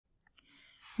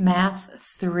Math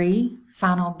 3,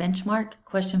 Final Benchmark,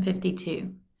 question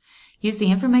 52. Use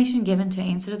the information given to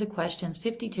answer the questions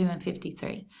 52 and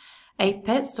 53. A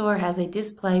pet store has a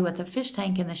display with a fish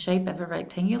tank in the shape of a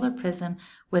rectangular prism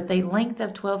with a length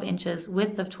of 12 inches,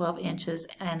 width of 12 inches,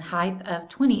 and height of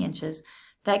 20 inches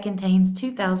that contains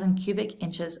 2,000 cubic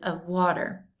inches of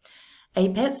water.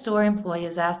 A pet store employee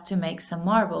is asked to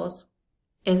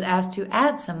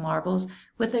add some marbles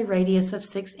with a radius of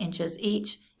 6 inches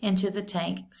each into the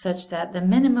tank such that the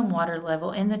minimum water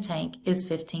level in the tank is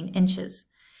 15 inches.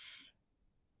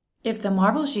 If the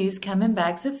marbles used come in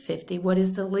bags of 50, what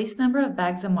is the least number of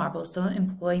bags of marbles the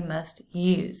employee must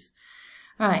use?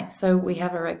 All right, so we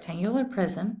have a rectangular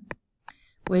prism,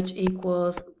 which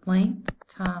equals length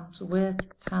times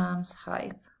width times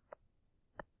height.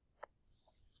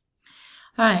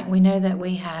 All right, we know that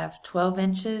we have 12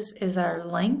 inches is our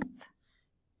length,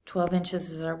 12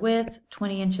 inches is our width,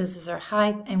 20 inches is our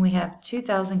height, and we have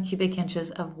 2,000 cubic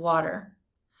inches of water.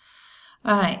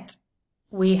 All right,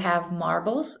 we have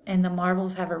marbles, and the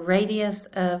marbles have a radius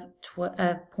of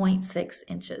 0.6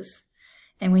 inches.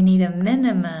 And we need a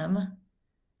minimum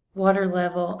water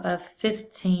level of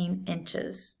 15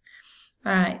 inches.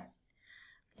 All right,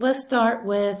 let's start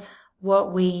with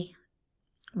what we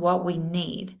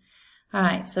need. All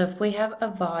right, so if we have a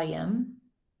volume,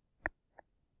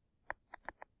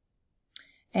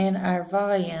 and our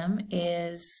volume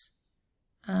is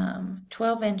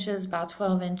 12 inches by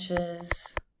 12 inches,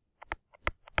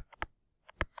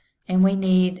 and we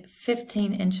need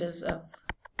 15 inches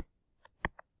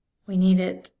we need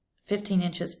it 15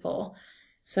 inches full.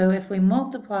 So if we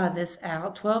multiply this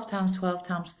out, 12 times 12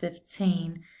 times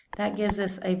 15, that gives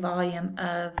us a volume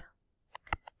of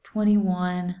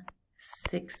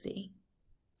 2160.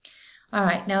 All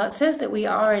right, now it says that we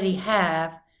already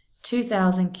have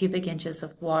 2,000 cubic inches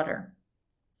of water.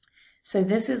 So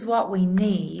this is what we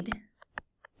need,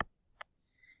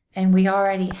 and we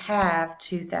already have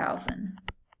 2,000.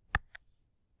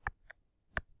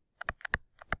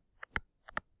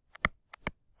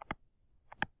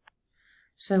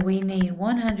 So we need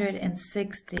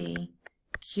 160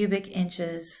 cubic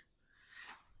inches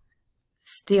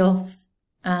still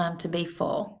to be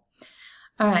full.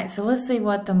 All right, so let's see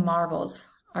what the marbles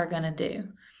are going to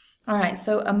do. All right,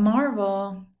 so a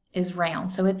marble is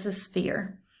round, so it's a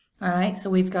sphere. All right, so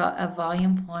we've got a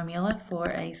volume formula for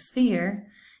a sphere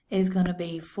is going to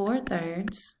be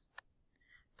 4/3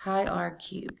 pi r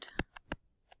cubed.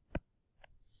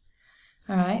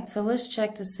 All right, so let's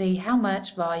check to see how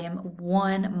much volume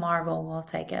one marble will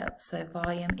take up. So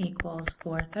volume equals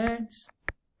 4/3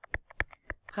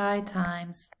 pi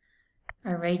times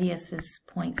our radius is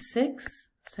 0.6,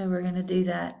 so we're going to do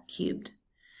that cubed.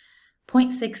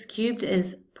 0.6 cubed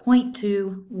is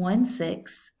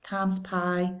 0.216 times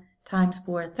pi times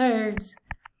 4/3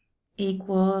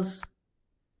 equals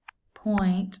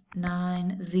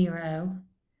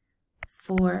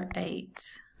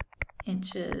 0.9048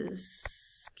 inches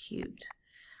cubed.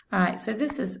 All right, so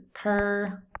this is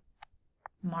per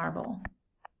marble.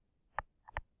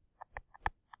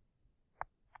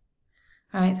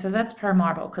 All right, so that's per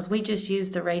marble because we just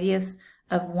used the radius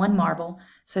of one marble.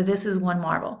 So this is one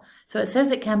marble. So it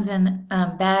says it comes in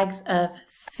bags of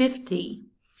 50.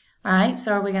 All right,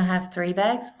 so are we going to have 3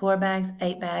 bags, 4 bags,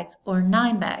 8 bags, or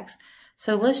 9 bags?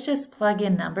 So let's just plug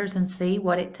in numbers and see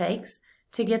what it takes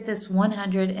to get this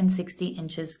 160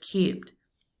 inches cubed.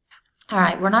 All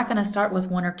right, we're not going to start with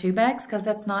 1 or 2 bags because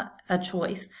that's not a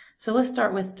choice. So let's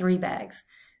start with 3 bags.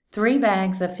 3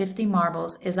 bags of 50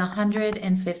 marbles is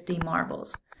 150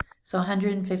 marbles. So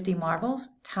 150 marbles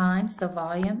times the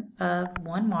volume of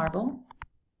one marble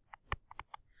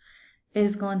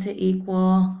is going to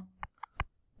equal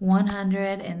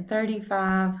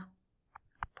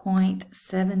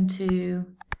 135.72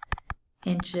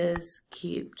 inches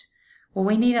cubed. Well,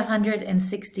 we need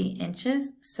 160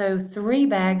 inches, so 3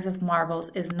 bags of marbles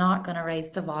is not going to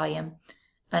raise the volume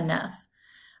enough.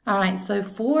 All right, so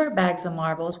 4 bags of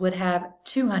marbles would have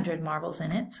 200 marbles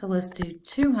in it. So let's do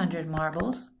 200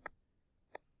 marbles,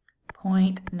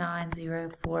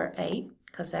 0.9048,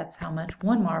 because that's how much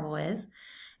one marble is.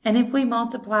 And if we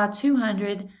multiply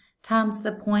 200 times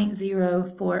the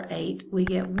 0.048, we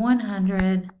get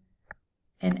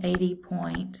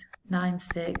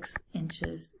 180.96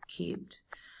 inches cubed.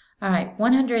 All right,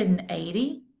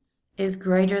 180 is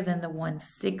greater than the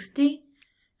 160.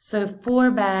 So 4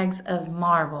 bags of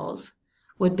marbles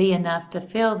would be enough to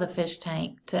fill the fish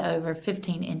tank to over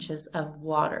 15 inches of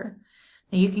water.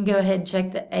 Now you can go ahead and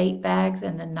check the 8 bags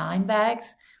and the 9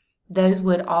 bags. Those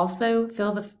would also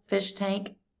fill the fish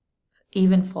tank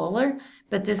even fuller,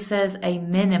 but this says a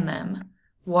minimum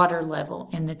water level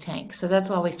in the tank. So that's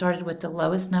why we started with the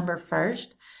lowest number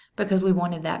first, because we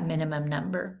wanted that minimum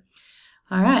number.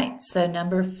 All right, so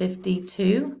number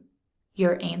 52,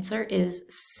 your answer is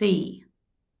C.